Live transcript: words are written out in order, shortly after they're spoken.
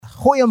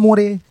Hoia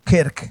more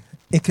kirk,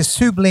 ek is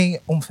subli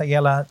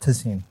whaiela te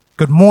sien.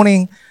 Good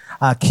morning,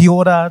 kia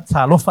ora,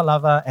 talofa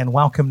lava, and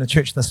welcome to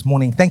church this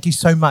morning. Thank you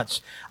so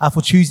much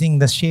for choosing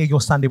to share your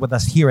Sunday with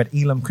us here at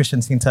Elam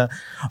Christian Centre,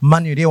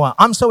 Manurewa.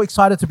 I'm so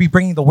excited to be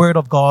bringing the word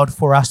of God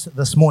for us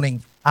this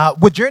morning.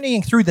 We're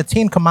journeying through the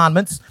 10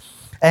 commandments,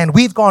 and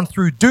we've gone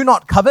through do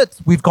not covet,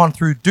 we've gone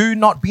through do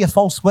not be a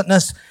false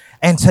witness,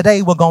 and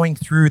today we're going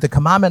through the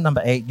commandment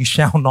number 8, you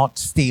shall not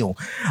steal.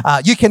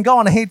 You can go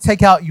on ahead,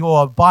 take out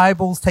your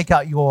Bibles, take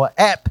out your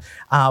app.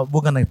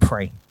 We're going to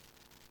pray.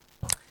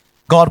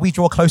 God, we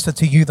draw closer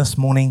to you this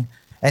morning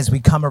as we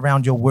come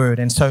around your word.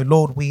 And so,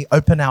 Lord, we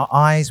open our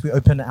eyes, we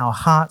open our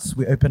hearts,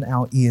 we open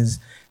our ears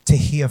to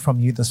hear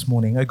from you this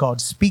morning. Oh God,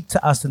 speak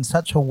to us in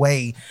such a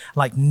way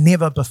like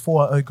never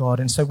before, oh God.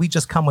 And so we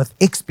just come with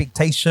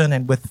expectation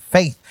and with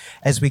faith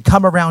as we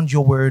come around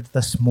your word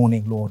this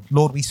morning, Lord.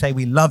 Lord, we say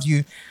we love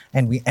you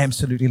and we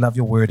absolutely love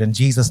your word. In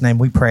Jesus' name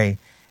we pray.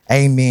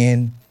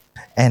 Amen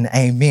and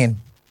amen.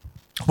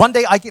 One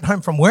day I get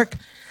home from work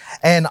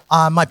and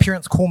my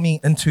parents call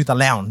me into the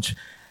lounge.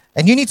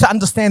 And you need to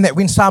understand that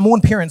when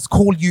Samoan parents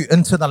call you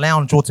into the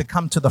lounge or to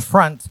come to the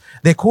front,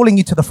 they're calling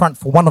you to the front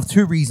for one of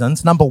two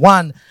reasons. Number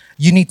one,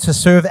 you need to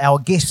serve our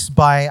guests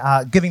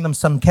by giving them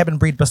some cabin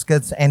bread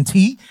biscuits and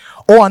tea.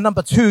 Or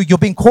number two, you're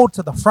being called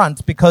to the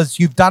front because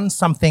you've done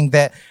something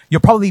that you're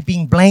probably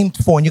being blamed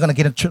for and you're going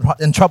to get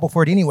in trouble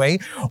for it anyway.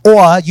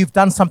 Or you've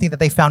done something that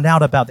they found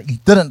out about that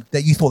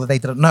you thought that they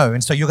didn't know.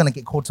 And so you're going to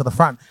get called to the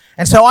front.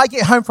 And so I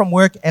get home from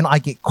work and I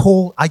get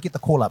the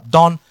call up.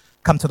 Don,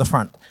 come to the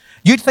front.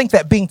 You'd think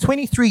that being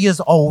 23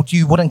 years old,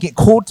 you wouldn't get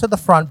called to the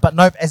front, but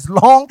nope, as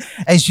long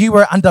as you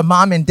were under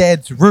mom and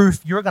dad's roof,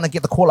 you're going to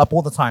get the call up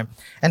all the time.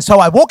 And so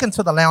I walk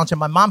into the lounge and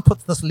my mom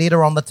puts this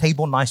letter on the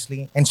table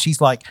nicely and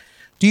she's like,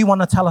 do you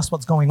want to tell us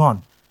what's going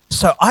on?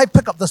 So I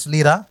pick up this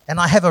letter and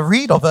I have a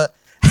read of it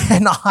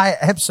and I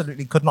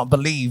absolutely could not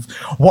believe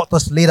what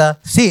this letter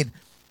said.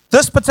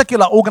 This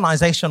particular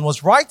organization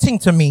was writing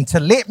to me to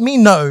let me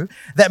know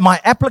that my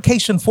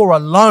application for a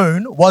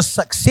loan was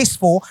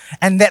successful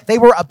and that they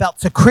were about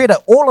to credit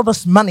all of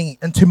this money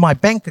into my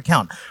bank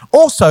account.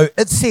 Also,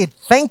 it said,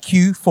 thank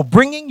you for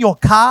bringing your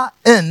car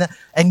in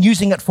and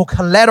using it for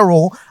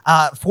collateral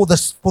for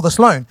this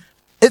loan.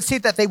 It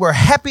said that they were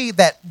happy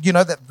that,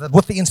 that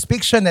with the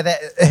inspection that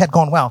it had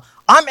gone well.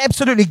 I'm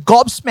absolutely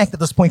gobsmacked at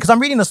this point because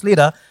I'm reading this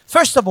letter.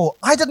 First of all,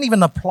 I didn't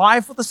even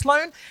apply for this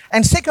loan.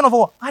 And second of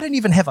all, I didn't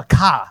even have a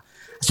car.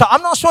 So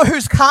I'm not sure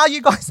whose car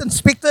you guys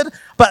inspected,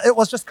 but it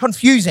was just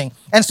confusing.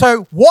 And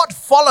so what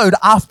followed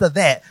after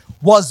that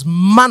was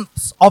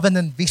months of an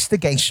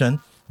investigation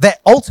that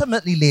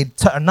ultimately led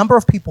to a number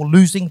of people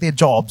losing their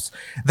jobs.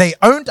 They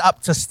owned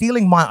up to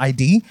stealing my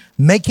ID,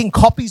 making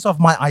copies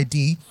of my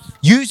ID,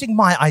 using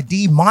my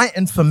ID, my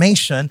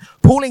information,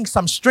 pulling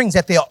some strings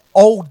at their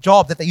old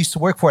job that they used to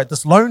work for at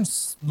this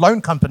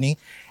loan company,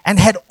 and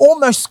had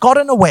almost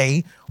gotten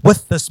away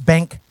with this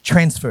bank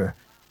transfer.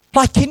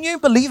 Like, can you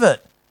believe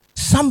it?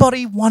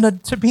 Somebody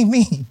wanted to be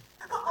me.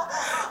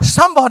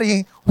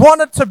 Somebody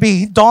wanted to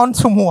be Don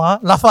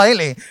Tumua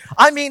Lafaele.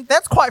 I mean,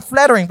 that's quite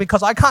flattering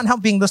because I can't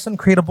help being this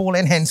incredible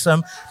and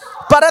handsome.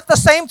 But at the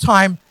same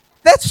time,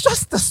 that's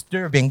just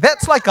disturbing.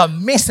 That's like a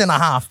mess and a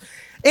half.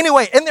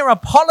 Anyway, in their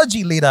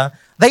apology letter,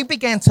 they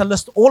began to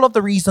list all of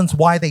the reasons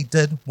why they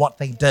did what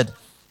they did.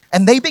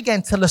 And they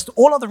began to list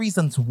all of the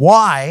reasons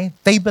why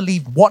they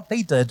believed what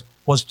they did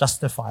was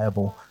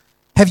justifiable.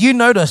 Have you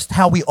noticed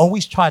how we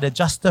always try to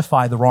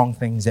justify the wrong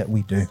things that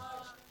we do?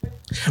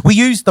 We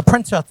use the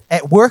printer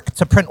at work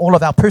to print all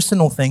of our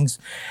personal things,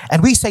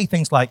 and we say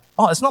things like,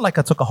 oh, it's not like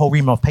I took a whole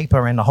ream of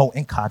paper and a whole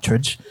ink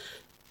cartridge.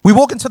 We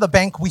walk into the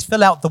bank, we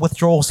fill out the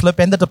withdrawal slip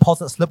and the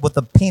deposit slip with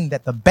the pen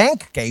that the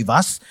bank gave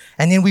us,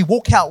 and then we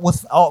walk out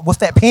with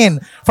that pen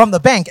from the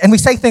bank, and we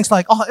say things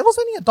like, oh, it was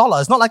only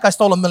 $1. It's not like I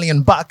stole $1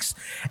 million,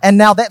 and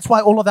now that's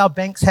why all of our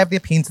banks have their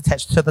pens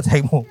attached to the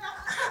table.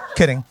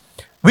 Kidding.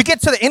 We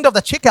get to the end of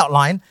the checkout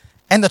line,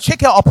 and the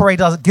checkout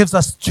operator gives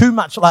us too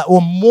much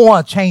or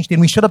more change than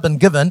we should have been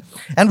given.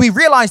 And we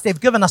realize they've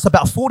given us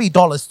about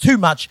 $40 too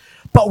much,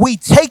 but we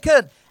take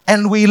it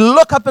and we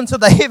look up into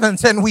the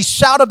heavens and we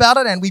shout about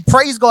it and we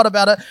praise God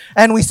about it.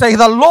 And we say,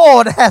 the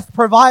Lord hath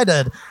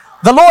provided.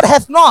 The Lord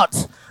hath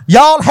not.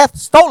 Y'all hath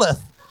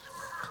stoleth.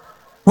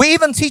 We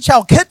even teach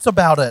our kids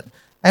about it.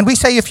 And we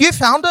say, if you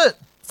found it,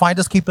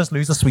 finders, keepers,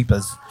 losers,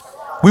 sweepers.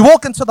 We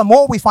walk into the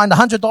mall, we find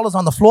 $100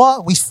 on the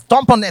floor, we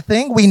stomp on that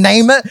thing, we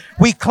name it,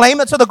 we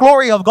claim it to the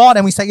glory of God,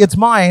 and we say it's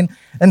mine,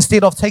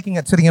 instead of taking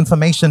it to the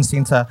information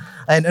center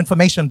and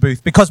information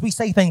booth. Because we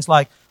say things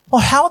like,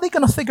 well, how are they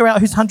going to figure out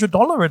whose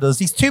 $100 it is?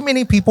 There's too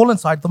many people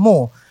inside the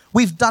mall.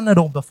 We've done it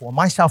all before,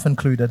 myself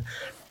included.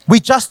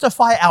 We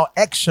justify our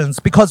actions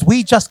because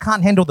we just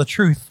can't handle the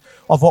truth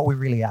of what we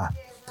really are.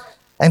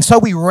 And so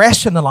we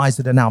rationalize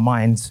it in our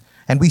minds,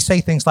 and we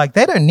say things like,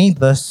 they don't need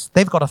this,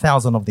 they've got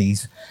 1,000 of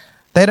these.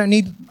 They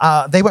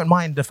won't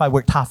mind if I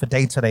worked half a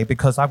day today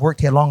because I've worked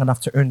here long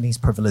enough to earn these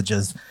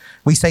privileges.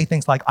 We say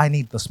things like, I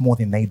need this more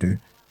than they do.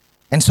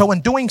 And so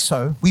in doing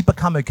so, we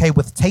become okay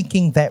with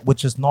taking that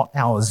which is not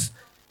ours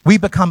We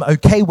become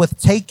okay with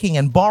taking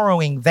and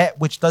borrowing that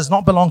which does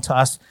not belong to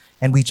us,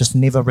 and we just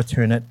never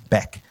return it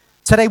back.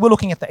 Today we're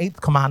looking at the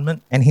 8th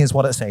commandment, and here's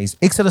what it says.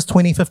 Exodus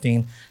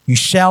 20:15, you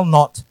shall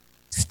not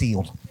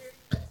steal.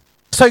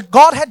 So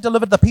God had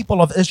delivered the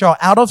people of Israel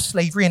out of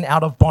slavery and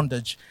out of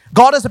bondage.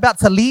 God is about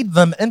to lead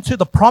them into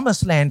the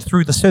promised land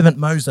through the servant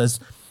Moses.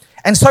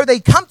 And so they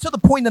come to the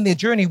point in their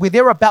journey where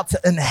they're about to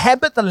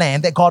inhabit the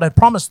land that God had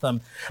promised them.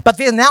 But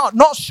they're now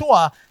not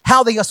sure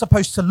how they are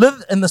supposed to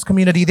live in this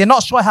community. They're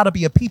not sure how to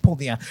be a people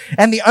there.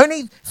 And the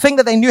only thing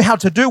that they knew how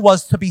to do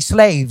was to be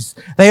slaves.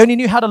 They only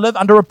knew how to live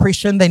under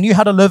oppression. They knew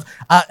how to live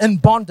in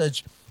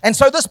bondage. And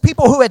so this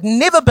people who had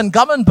never been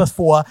governed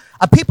before,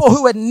 people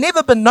who had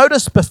never been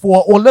noticed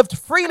before or lived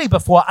freely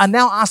before, are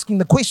now asking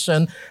the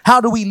question, how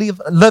do we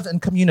live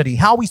in community?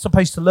 How are we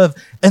supposed to live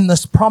in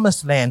this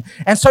promised land?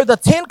 And so the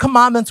 10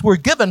 commandments were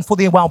given for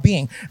their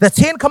well-being. The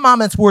 10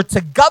 commandments were to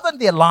govern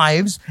their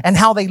lives and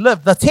how they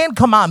lived. The 10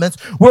 commandments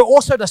were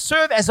also to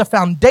serve as a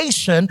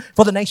foundation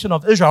for the nation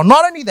of Israel.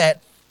 Not only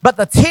that, but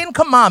the 10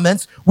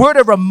 commandments were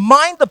to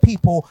remind the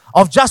people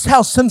of just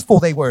how sinful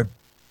they were.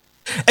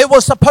 It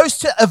was supposed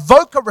to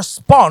evoke a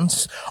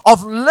response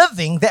of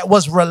living that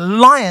was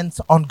reliant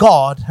on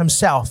God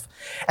himself.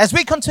 As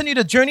we continue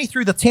to journey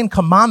through the 10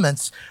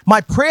 commandments,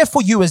 my prayer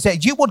for you is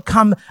that you would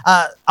come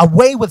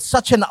away with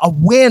such an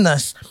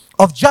awareness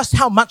of just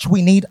how much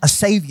we need a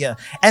savior,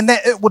 and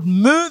that it would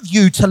move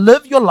you to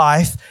live your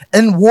life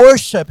in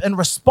worship in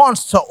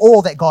response to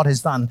all that God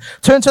has done.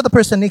 Turn to the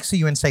person next to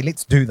you and say,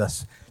 let's do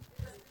this.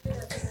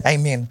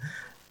 Amen.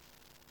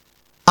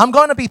 I'm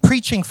going to be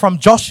preaching from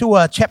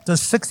Joshua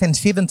chapters 6 and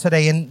 7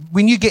 today. And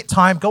when you get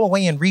time, go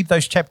away and read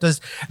those chapters.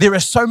 There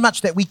is so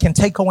much that we can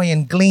take away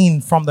and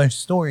glean from those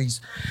stories.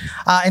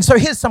 And so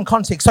here's some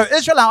context. So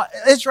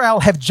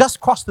Israel have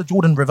just crossed the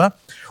Jordan River.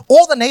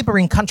 All the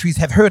neighboring countries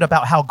have heard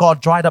about how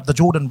God dried up the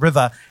Jordan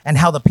River and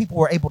how the people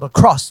were able to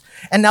cross.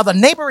 And now the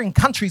neighboring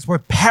countries were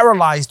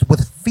paralyzed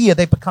with fear.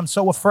 They've become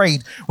so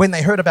afraid when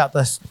they heard about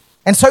this.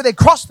 And so they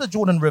crossed the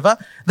Jordan River.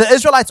 The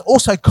Israelites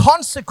also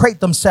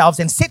consecrate themselves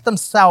and set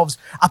themselves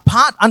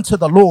apart unto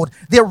the Lord.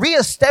 They're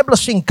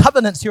reestablishing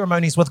covenant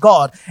ceremonies with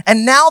God.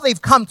 And now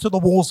they've come to the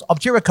walls of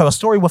Jericho, a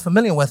story we're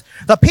familiar with.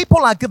 The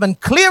people are given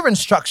clear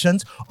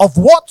instructions of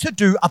what to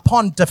do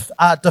upon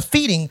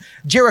defeating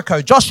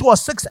Jericho. Joshua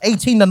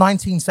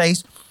 6:18-19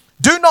 says,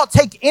 do not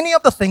take any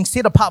of the things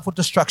set apart for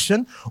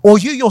destruction, or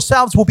you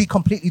yourselves will be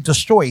completely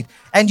destroyed,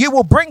 and you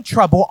will bring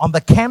trouble on the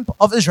camp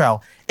of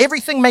Israel.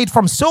 Everything made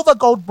from silver,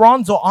 gold,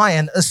 bronze, or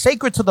iron is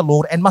sacred to the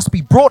Lord and must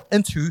be brought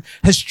into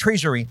his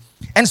treasury.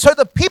 And so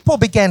the people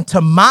began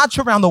to march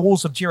around the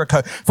walls of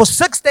Jericho. For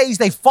 6 days,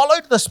 they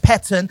followed this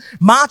pattern,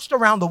 marched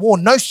around the wall,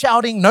 no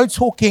shouting, no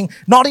talking,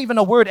 not even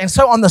a word. And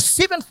so on the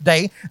 7th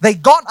day, they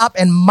got up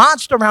and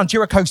marched around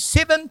Jericho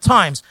 7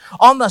 times.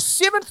 On the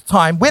 7th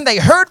time, when they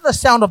heard the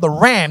sound of the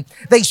ram,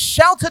 they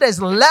shouted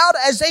as loud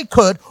as they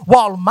could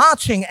while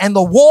marching, and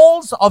the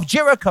walls of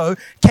Jericho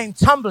came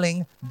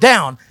tumbling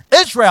down.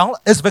 Israel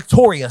is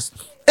victorious.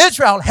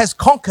 Israel has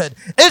conquered.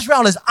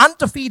 Israel is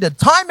undefeated.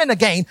 Time and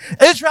again,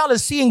 Israel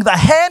is seeing the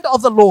hand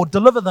of the Lord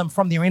deliver them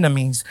from their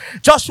enemies.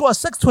 Joshua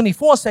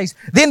 6:24 says,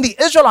 then the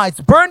Israelites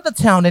burned the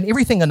town and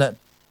everything in it.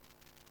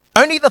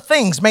 Only the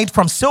things made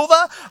from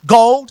silver,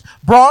 gold,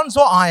 bronze,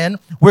 or iron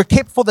were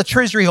kept for the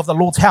treasury of the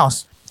Lord's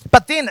house.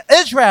 But then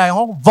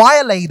Israel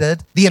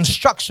violated the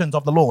instructions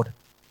of the Lord.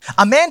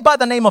 A man by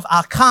the name of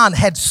Achan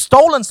had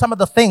stolen some of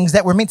the things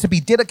that were meant to be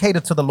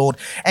dedicated to the Lord.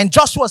 And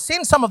Joshua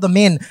sent some of the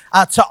men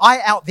to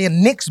eye out their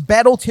next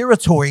battle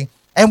territory.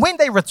 And when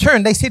they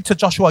returned, they said to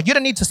Joshua, you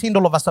don't need to send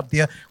all of us up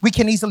there. We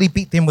can easily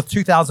beat them with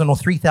 2,000 or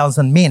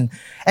 3,000 men.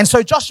 And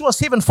so Joshua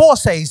 7:4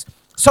 says,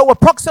 so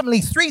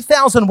approximately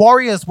 3,000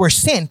 warriors were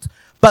sent,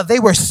 but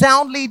they were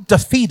soundly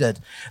defeated.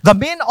 The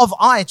men of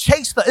Ai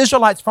chased the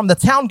Israelites from the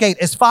town gate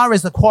as far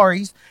as the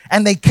quarries,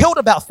 and they killed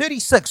about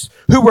 36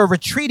 who were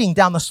retreating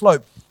down the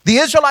slope. The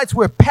Israelites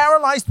were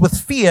paralyzed with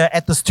fear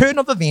at this turn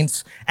of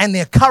events, and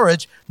their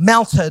courage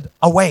melted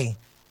away.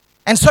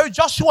 And so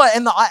Joshua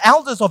and the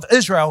elders of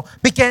Israel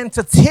began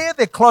to tear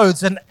their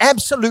clothes in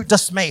absolute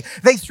dismay.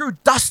 They threw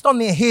dust on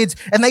their heads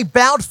and they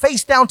bowed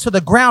face down to the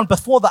ground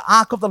before the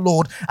ark of the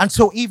Lord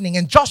until evening.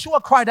 And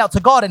Joshua cried out to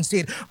God and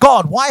said,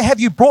 God, why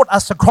have you brought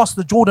us across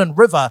the Jordan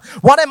River?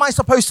 What am I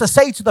supposed to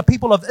say to the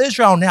people of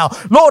Israel now?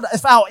 Lord,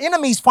 if our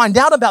enemies find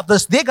out about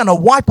this, they're going to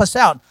wipe us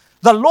out.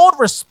 The Lord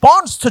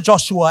responds to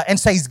Joshua and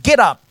says, get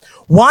up.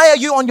 Why are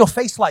you on your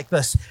face like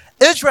this?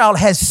 Israel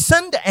has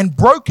sinned and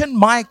broken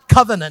my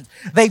covenant.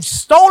 They've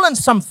stolen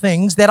some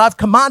things that I've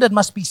commanded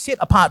must be set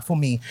apart for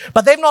me.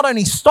 But they've not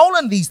only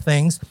stolen these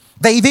things,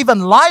 they've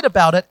even lied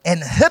about it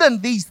and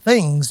hidden these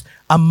things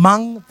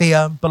among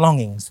their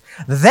belongings.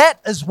 That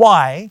is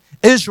why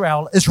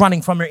Israel is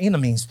running from her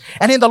enemies.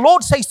 And then the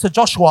Lord says to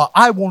Joshua,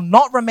 I will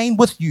not remain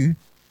with you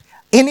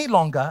any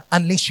longer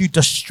unless you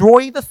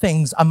destroy the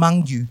things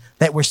among you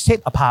that were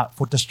set apart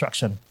for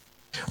destruction.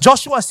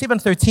 Joshua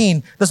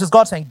 7:13, this is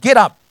God saying, get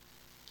up.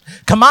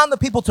 Command the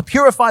people to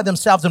purify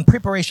themselves in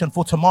preparation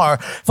for tomorrow.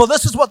 For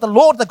this is what the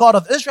Lord, the God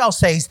of Israel,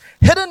 says.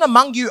 Hidden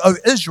among you, O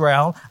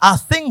Israel, are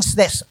things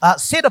that are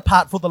set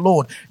apart for the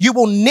Lord. You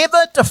will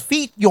never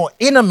defeat your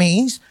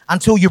enemies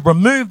until you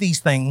remove these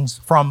things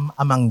from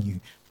among you.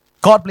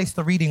 God bless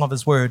the reading of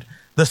his word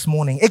this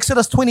morning.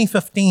 Exodus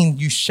 20:15,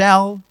 you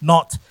shall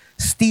not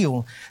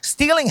steal.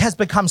 Stealing has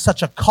become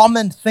such a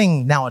common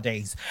thing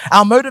nowadays.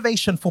 Our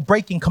motivation for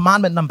breaking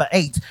commandment number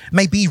 8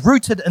 may be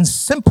rooted in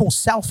simple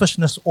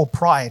selfishness or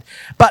pride,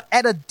 but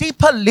at a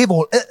deeper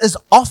level, it is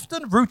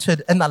often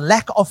rooted in a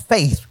lack of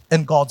faith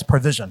in God's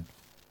provision.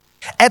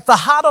 At the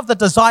heart of the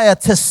desire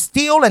to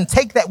steal and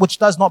take that which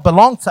does not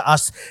belong to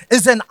us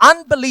is an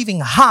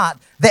unbelieving heart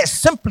that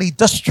simply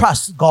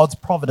distrusts God's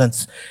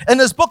providence. In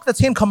his book, The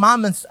 10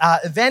 Commandments,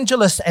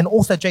 evangelist and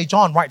author J.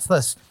 John writes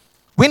this: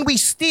 when we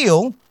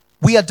steal,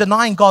 we are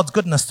denying God's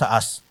goodness to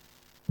us.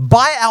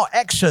 By our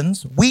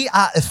actions, we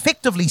are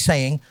effectively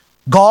saying,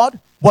 God,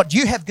 what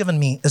you have given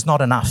me is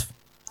not enough.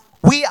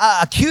 We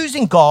are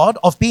accusing God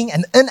of being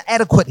an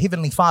inadequate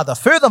Heavenly Father.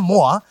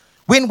 Furthermore,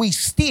 when we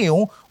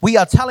steal, we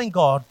are telling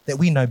God that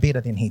we know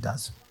better than he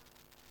does.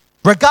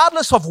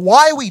 Regardless of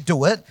why we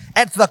do it,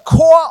 at the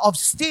core of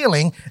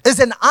stealing is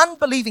an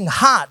unbelieving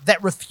heart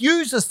that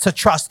refuses to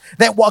trust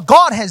that what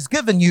God has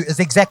given you is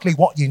exactly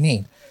what you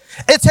need.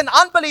 It's an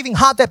unbelieving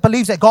heart that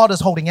believes that God is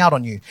holding out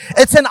on you.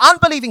 It's an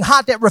unbelieving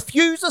heart that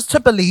refuses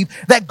to believe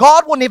that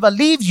God will never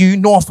leave you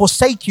nor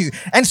forsake you.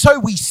 And so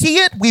we see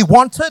it, we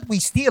want it, we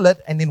steal it,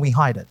 and then we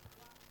hide it.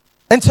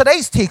 In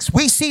today's text,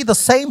 we see the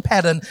same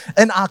pattern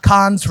in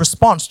Achan's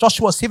response.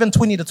 Joshua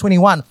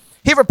 7:20-21.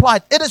 He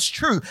replied, it is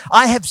true,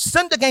 I have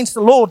sinned against the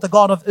Lord, the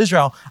God of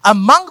Israel.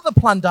 Among the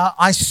plunder,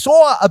 I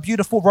saw a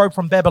beautiful robe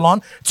from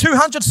Babylon,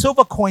 200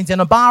 silver coins and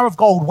a bar of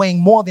gold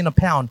weighing more than a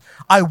pound.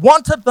 I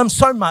wanted them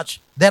so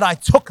much that I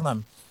took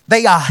them.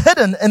 They are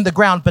hidden in the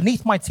ground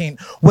beneath my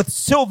tent with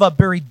silver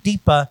buried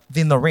deeper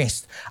than the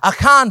rest.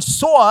 Achan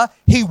saw,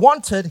 he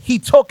wanted, he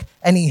took,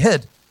 and he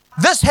hid.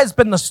 This has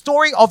been the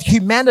story of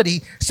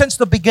humanity since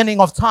the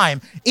beginning of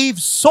time. Eve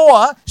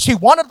saw, she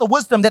wanted the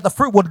wisdom that the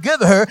fruit would give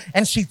her,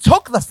 and she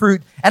took the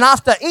fruit, and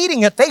after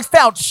eating it, they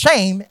felt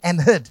shame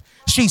and hid.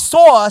 She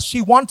saw,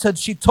 she wanted,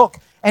 she took,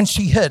 and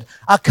she hid.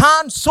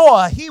 Achan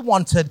saw, he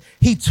wanted,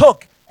 he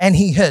took, and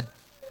he hid.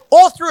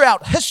 All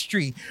throughout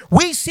history,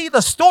 we see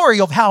the story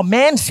of how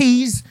man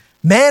sees,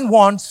 man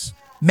wants,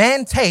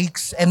 man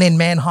takes, and then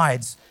man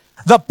hides.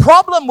 The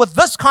problem with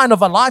this kind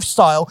of a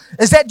lifestyle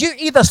is that you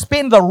either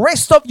spend the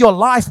rest of your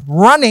life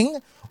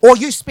running or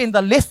you spend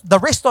the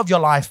rest of your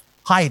life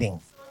hiding.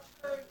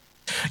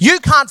 You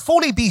can't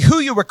fully be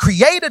who you were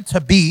created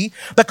to be,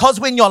 because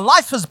when your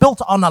life is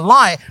built on a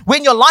lie,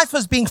 when your life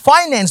is being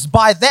financed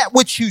by that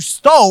which you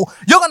stole,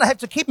 you're going to have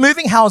to keep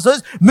moving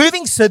houses,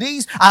 moving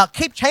cities,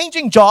 keep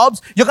changing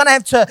jobs. You're going to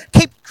have to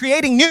keep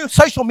creating new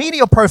social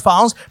media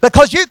profiles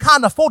because you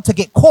can't afford to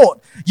get caught.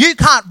 You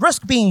can't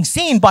risk being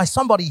seen by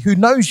somebody who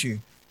knows you.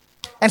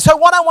 And so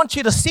what I want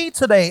you to see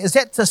today is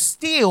that to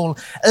steal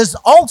is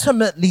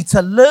ultimately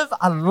to live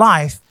a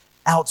life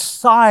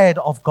outside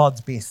of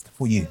God's best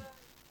for you.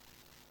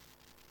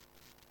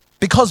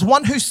 Because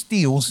one who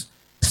steals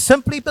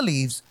simply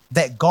believes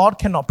that God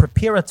cannot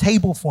prepare a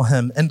table for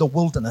him in the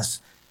wilderness.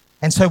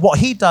 And so what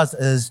he does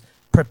is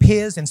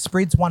prepares and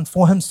spreads one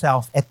for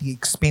himself at the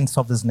expense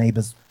of his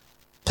neighbor's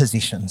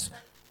possessions.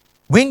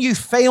 When you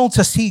fail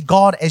to see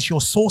God as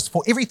your source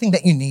for everything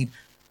that you need,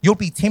 you'll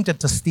be tempted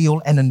to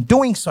steal. And in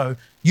doing so,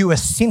 you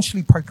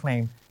essentially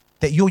proclaim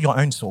that you're your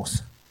own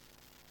source.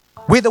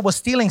 Whether we're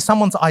stealing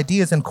someone's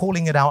ideas and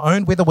calling it our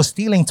own, whether we're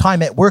stealing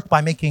time at work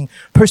by making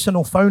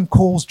personal phone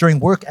calls during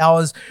work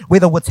hours,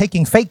 whether we're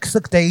taking fake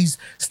sick days,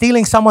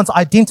 stealing someone's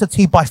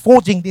identity by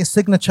forging their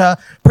signature,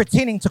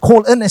 pretending to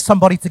call in as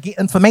somebody to get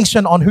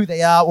information on who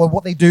they are or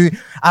what they do,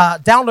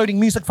 downloading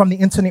music from the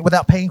internet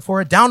without paying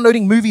for it,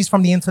 downloading movies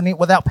from the internet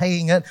without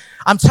paying it.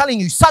 I'm telling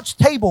you, such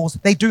tables,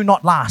 they do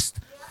not last.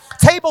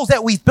 Tables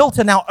that we've built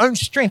in our own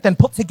strength and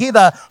put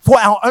together for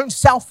our own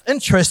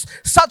self-interest,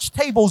 such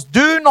tables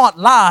do not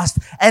last,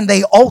 and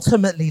they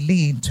ultimately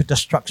lead to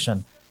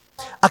destruction.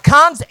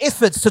 Achan's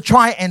efforts to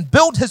try and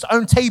build his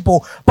own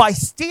table by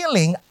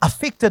stealing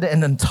affected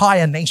an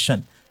entire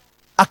nation.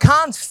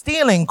 Achan's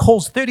stealing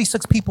caused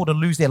 36 people to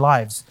lose their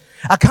lives.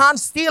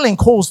 Achan's stealing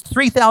caused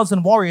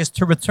 3,000 warriors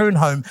to return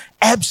home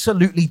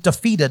absolutely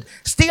defeated.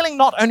 Stealing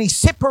not only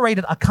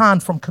separated Achan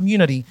from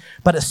community,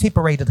 but it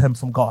separated him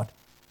from God.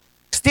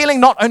 Stealing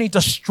not only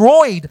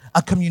destroyed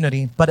a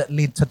community, but it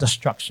led to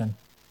destruction.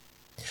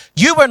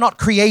 You were not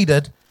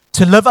created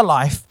to live a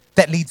life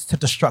that leads to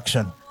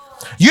destruction.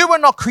 You were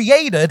not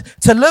created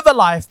to live a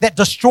life that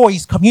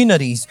destroys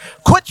communities.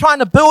 Quit trying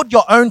to build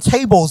your own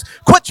tables.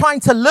 Quit trying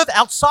to live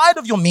outside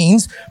of your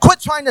means. Quit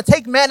trying to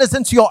take matters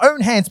into your own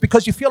hands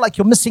because you feel like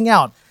you're missing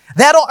out.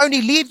 That'll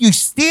only leave you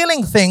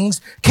stealing things,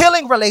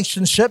 killing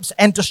relationships,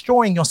 and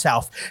destroying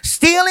yourself.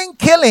 Stealing,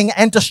 killing,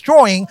 and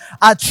destroying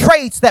are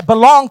traits that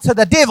belong to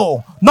the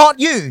devil, not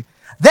you.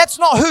 That's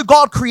not who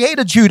God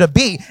created you to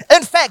be.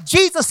 In fact,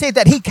 Jesus said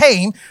that he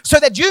came so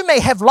that you may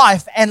have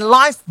life and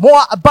life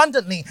more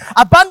abundantly.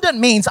 Abundant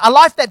means a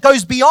life that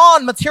goes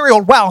beyond material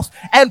wealth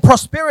and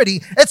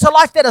prosperity. It's a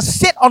life that is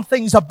set on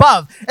things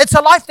above. It's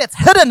a life that's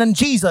hidden in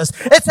Jesus.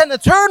 It's an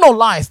eternal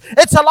life.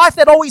 It's a life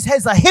that always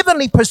has a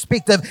heavenly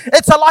perspective.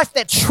 It's a life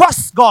that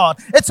trusts God.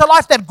 It's a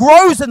life that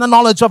grows in the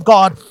knowledge of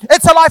God.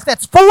 It's a life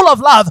that's full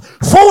of love,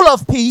 full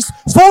of peace,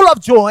 full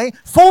of joy,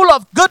 full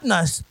of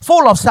goodness,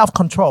 full of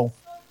self-control.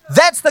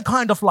 That's the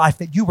kind of life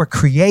that you were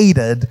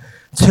created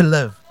to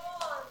live.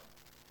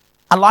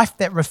 A life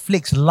that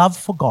reflects love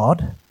for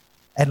God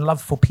and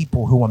love for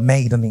people who are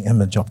made in the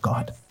image of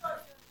God.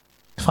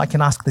 If I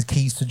can ask the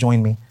keys to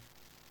join me.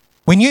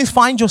 When you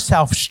find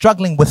yourself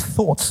struggling with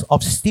thoughts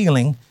of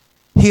stealing,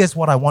 here's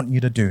what I want you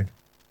to do.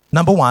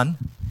 Number one,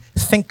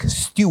 think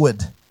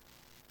steward.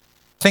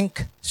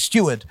 Think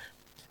steward.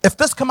 If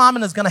this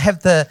commandment is going to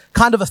have the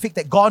kind of effect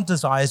that God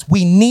desires,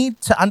 we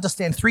need to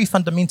understand three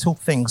fundamental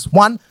things.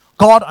 One,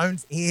 God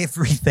owns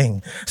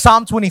everything.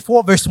 Psalm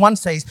 24 verse 1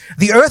 says,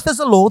 "The earth is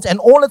the Lord's and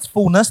all its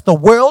fullness, the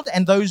world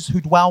and those who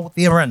dwell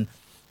therein."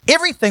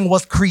 Everything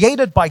was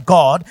created by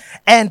God,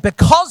 and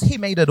because he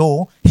made it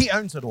all, he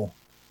owns it all.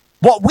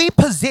 What we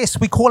possess,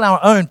 we call our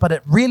own, but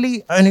it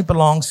really only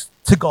belongs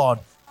to God,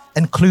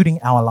 including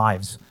our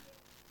lives.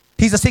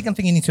 Here's the second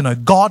thing you need to know.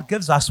 God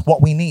gives us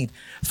what we need.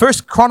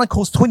 1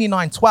 Chronicles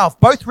 29:12,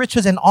 "Both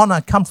riches and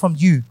honor come from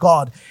you,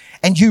 God,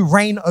 and you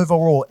reign over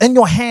all. In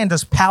your hand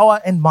is power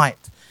and might.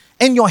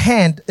 In your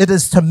hand, it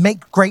is to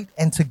make great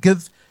and to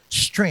give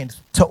strength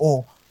to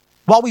all."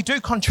 While we do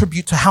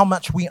contribute to how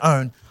much we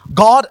own,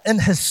 God in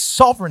his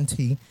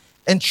sovereignty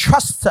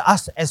entrusts to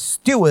us as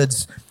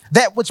stewards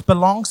that which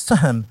belongs to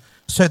him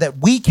so that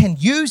we can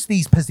use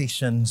these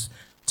possessions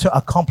to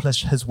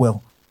accomplish his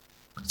will.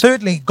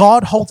 Thirdly,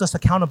 God holds us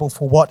accountable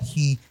for what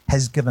he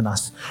has given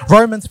us.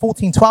 Romans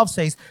 14:12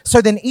 says,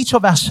 "So then each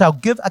of us shall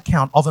give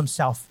account of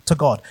himself to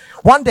God."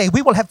 One day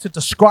we will have to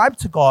describe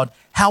to God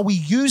how we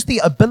use the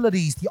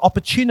abilities, the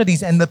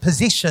opportunities, and the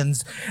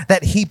possessions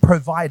that he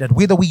provided,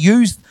 whether we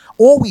used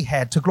all we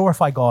had to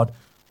glorify God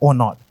or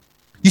not.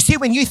 You see,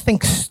 when you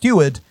think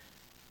steward,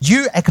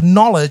 you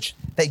acknowledge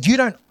that you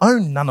don't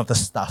own none of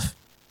this stuff.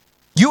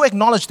 You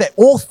acknowledge that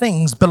all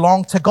things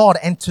belong to God,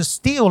 and to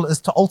steal is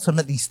to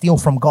ultimately steal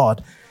from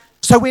God.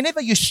 So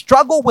whenever you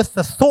struggle with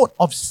the thought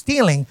of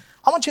stealing,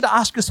 I want you to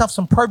ask yourself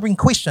some probing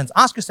questions.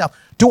 Ask yourself,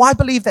 do I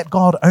believe that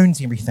God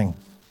owns everything?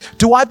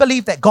 Do I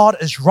believe that God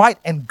is right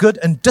and good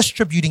in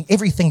distributing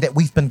everything that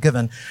we've been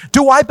given?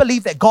 Do I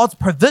believe that God's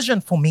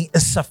provision for me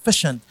is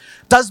sufficient?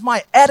 Does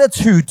my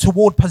attitude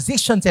toward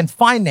possessions and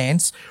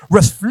finance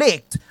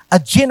reflect a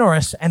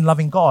generous and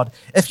loving God?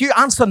 If you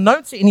answer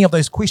no to any of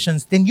those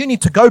questions, then you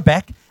need to go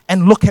back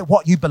and look at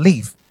what you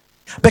believe.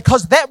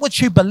 Because that which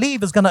you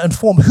believe is going to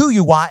inform who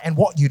you are and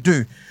what you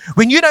do.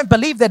 When you don't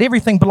believe that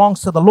everything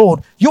belongs to the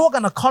Lord, you're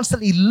going to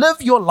constantly live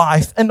your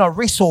life in a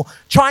wrestle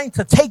trying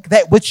to take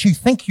that which you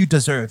think you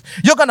deserve.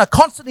 You're going to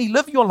constantly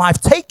live your life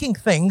taking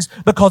things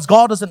because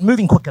God isn't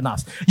moving quick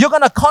enough. You're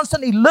going to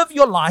constantly live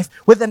your life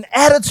with an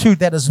attitude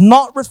that is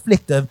not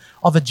reflective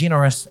of a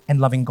generous and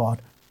loving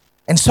God.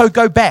 And so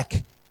go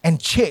back and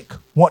check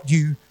what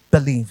you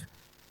believe.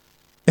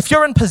 If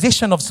you're in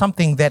possession of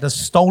something that is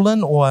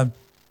stolen, or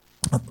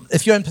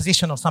if you're in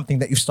possession of something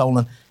that you've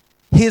stolen,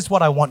 here's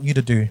what I want you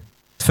to do.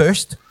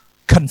 First,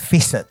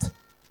 confess it.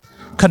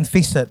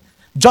 Confess it.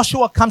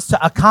 Joshua comes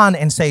to Achan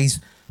and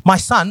says, "My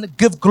son,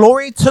 give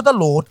glory to the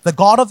Lord, the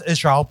God of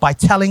Israel, by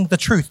telling the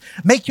truth.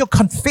 Make your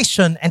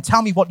confession and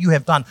tell me what you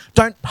have done.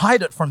 Don't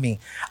hide it from me."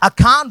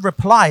 Achan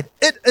replied,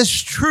 "It is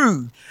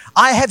true.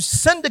 I have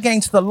sinned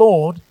against the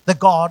Lord, the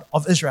God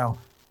of Israel."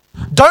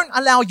 Don't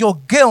allow your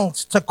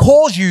guilt to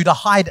cause you to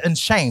hide in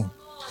shame.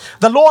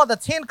 The law of the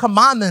 10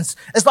 Commandments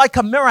is like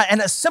a mirror,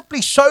 and it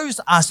simply shows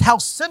us how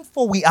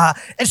sinful we are.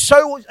 It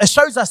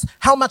shows us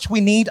how much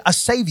we need a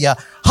savior.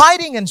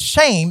 Hiding in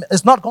shame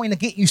is not going to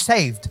get you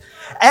saved.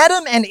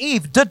 Adam and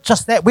Eve did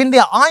just that. When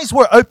their eyes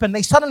were open,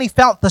 they suddenly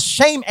felt the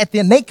shame at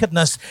their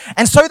nakedness,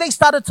 and so they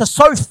started to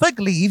sew fig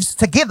leaves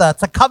together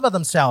to cover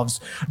themselves.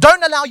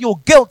 Don't allow your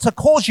guilt to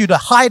cause you to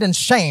hide in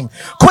shame.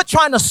 Quit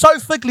trying to sew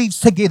fig leaves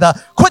together.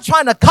 Quit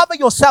trying to cover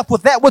yourself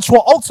with that which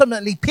will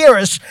ultimately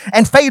perish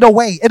and fade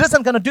away. It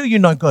isn't going to do you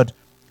no good.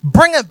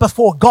 Bring it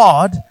before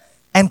God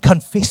and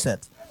confess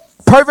it.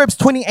 Proverbs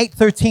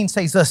 28:13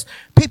 says this: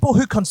 "People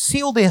who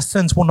conceal their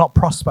sins will not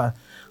prosper,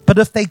 but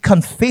if they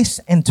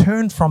confess and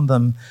turn from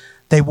them,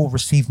 they will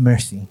receive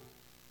mercy."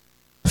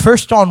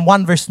 1 John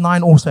 1 verse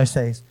 9 also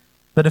says,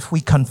 "But if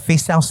we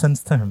confess our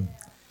sins to him,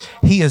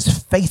 he is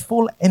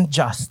faithful and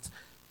just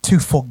to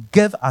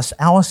forgive us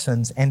our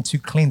sins and to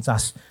cleanse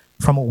us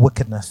from all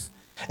wickedness."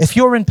 If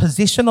you're in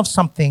possession of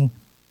something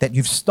that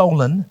you've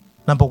stolen,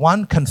 number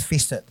one,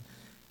 confess it.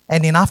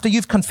 And then after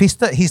you've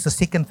confessed it, here's the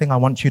second thing I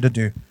want you to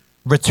do.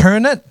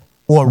 Return it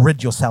or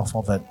rid yourself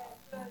of it.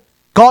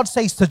 God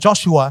says to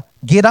Joshua,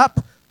 "Get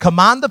up,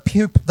 command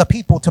the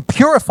people to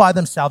purify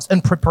themselves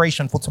in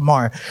preparation for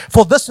tomorrow.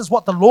 For this is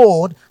what the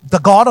Lord, the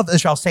God of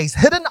Israel, says,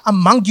 hidden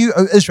among you,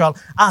 O Israel,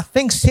 are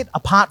things set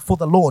apart for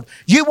the Lord.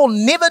 You will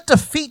never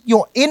defeat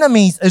your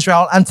enemies,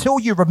 Israel, until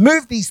you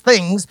remove these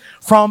things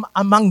from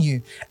among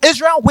you.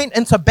 Israel went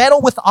into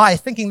battle with Ai,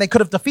 thinking they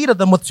could have defeated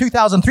them with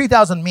 2,000,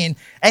 3,000 men,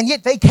 and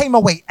yet they came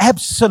away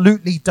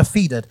absolutely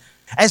defeated.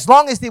 As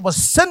long as there was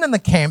sin in the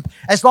camp,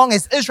 as long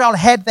as Israel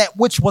had that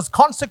which was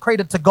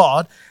consecrated to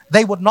God,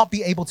 they would not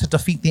be able to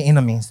defeat their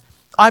enemies.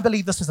 I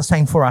believe this is the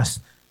same for us.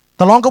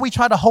 The longer we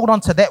try to hold on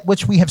to that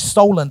which we have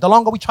stolen, the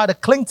longer we try to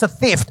cling to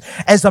theft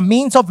as a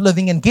means of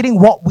living and getting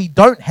what we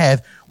don't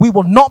have, we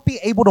will not be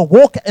able to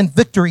walk in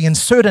victory in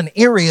certain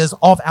areas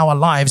of our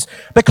lives,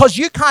 because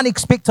you can't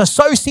expect to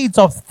sow seeds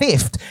of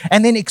theft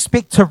and then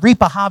expect to reap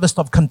a harvest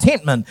of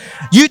contentment.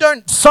 You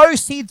don't sow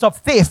seeds of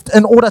theft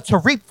in order to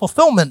reap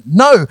fulfillment.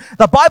 No,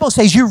 the Bible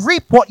says you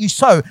reap what you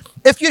sow.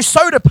 If you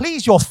sow to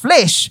please your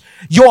flesh,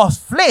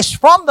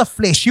 from the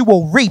flesh, you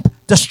will reap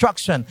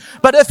destruction.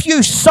 But if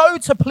you sow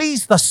to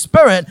please the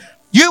Spirit,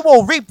 you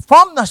will reap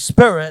from the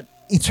Spirit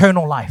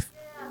eternal life.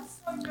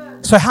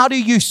 So how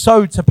do you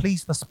sow to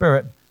please the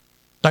Spirit?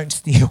 Don't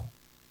steal.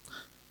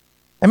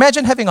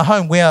 Imagine having a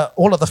home where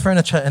all of the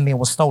furniture in there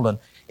was stolen.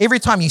 Every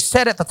time you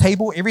sat at the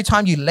table, every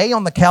time you lay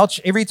on the couch,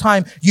 every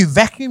time you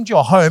vacuumed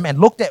your home and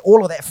looked at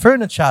all of that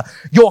furniture,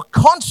 your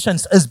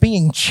conscience is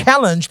being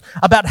challenged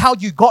about how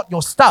you got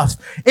your stuff.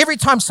 Every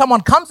time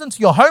someone comes into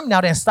your home now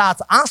and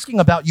starts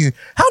asking about you,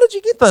 how did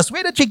you get this?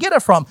 Where did you get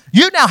it from?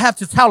 You now have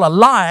to tell a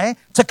lie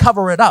to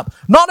cover it up.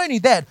 Not only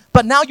that,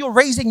 but now you're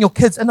raising your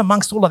kids in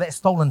amongst all of that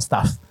stolen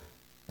stuff.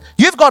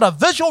 You've got a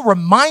visual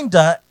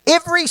reminder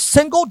every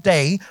single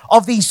day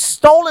of these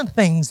stolen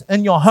things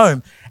in your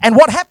home. And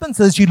what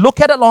happens is you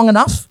look at it long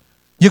enough,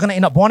 you're going to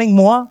end up wanting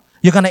more.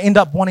 You're going to end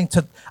up wanting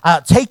to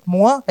take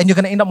more, and you're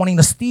going to end up wanting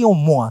to steal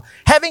more.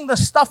 Having the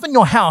stuff in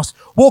your house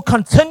will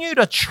continue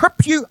to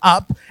trip you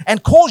up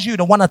and cause you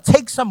to want to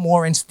take some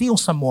more and steal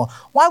some more.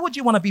 Why would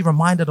you want to be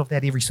reminded of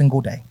that every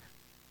single day?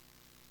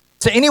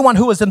 To anyone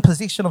who is in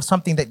possession of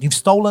something that you've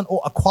stolen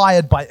or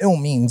acquired by ill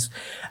means,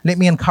 let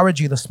me encourage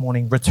you this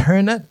morning,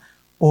 return it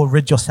or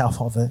rid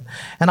yourself of it.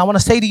 And I want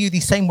to say to you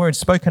these same words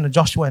spoken to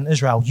Joshua and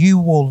Israel. You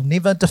will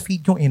never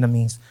defeat your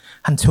enemies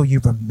until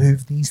you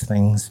remove these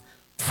things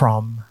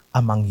from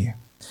among you.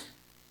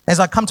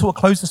 As I come to a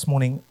close this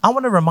morning, I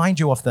want to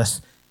remind you of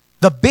this.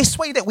 The best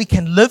way that we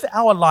can live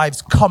our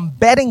lives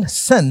combating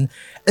sin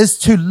is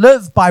to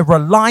live by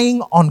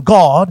relying on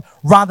God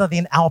rather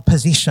than our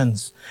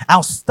possessions,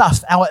 our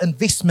stuff, our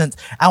investment,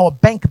 our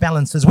bank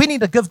balances. We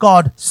need to give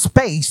God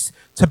space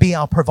to be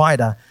our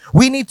provider.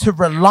 We need to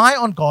rely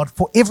on God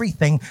for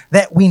everything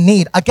that we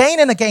need. Again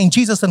and again,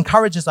 Jesus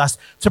encourages us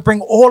to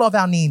bring all of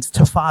our needs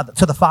to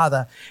the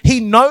Father. He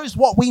knows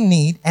what we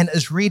need and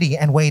is ready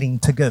and waiting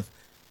to give.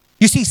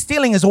 You see,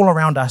 stealing is all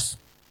around us.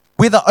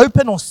 Whether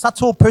open or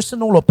subtle,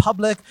 personal or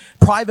public,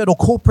 private or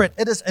corporate,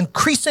 it is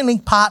increasingly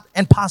part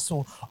and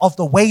parcel of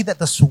the way that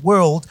this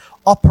world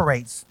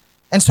operates.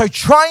 And so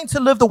trying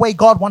to live the way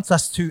God wants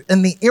us to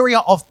in the area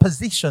of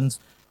possessions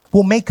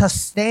will make us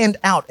stand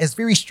out as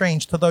very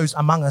strange to those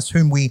among us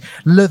whom we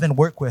live and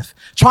work with.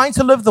 Trying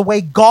to live the way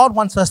God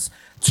wants us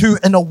to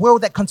in a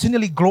world that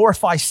continually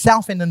glorifies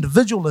self and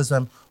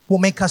individualism will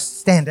make us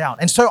stand out.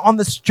 And so on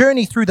this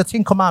journey through the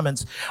 10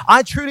 Commandments,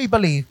 I truly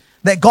believe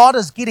that God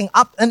is getting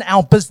up in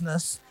our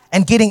business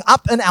and getting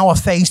up in our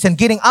face and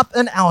getting up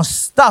in our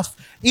stuff,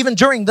 even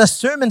during this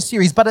sermon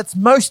series, but it's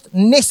most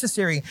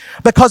necessary,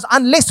 because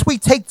unless we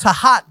take to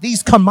heart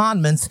these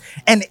commandments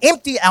and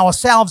empty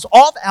ourselves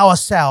of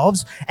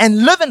ourselves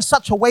and live in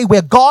such a way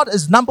where God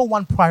is number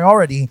one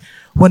priority,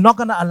 we're not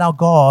going to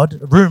allow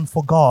room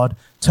for God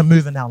to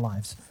move in our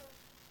lives.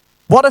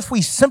 What if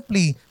we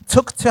simply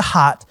took to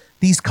heart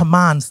these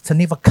commands to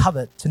never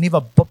covet, to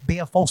never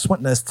bear false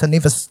witness, to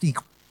never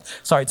steal?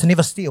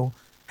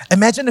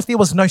 Imagine if there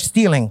was no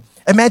stealing.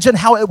 Imagine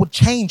how it would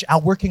change our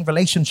working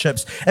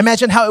relationships.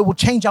 Imagine how it would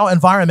change our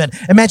environment.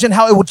 Imagine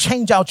how it would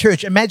change our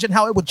church. Imagine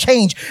how it would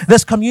change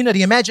this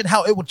community. Imagine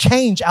how it would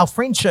change our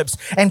friendships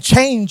and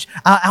change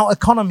our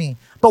economy.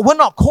 But we're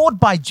not called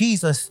by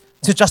Jesus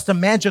to just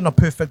imagine a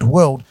perfect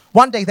world.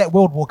 One day that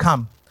world will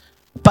come.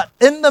 But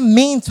in the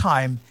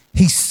meantime,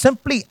 he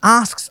simply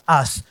asks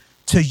us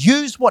to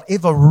use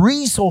whatever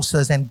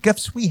resources and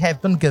gifts we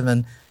have been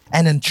given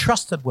and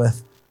entrusted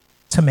with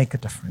to make a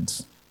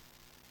difference.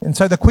 And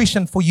so the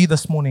question for you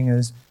this morning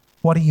is,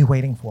 what are you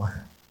waiting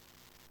for?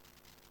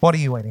 What are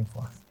you waiting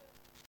for?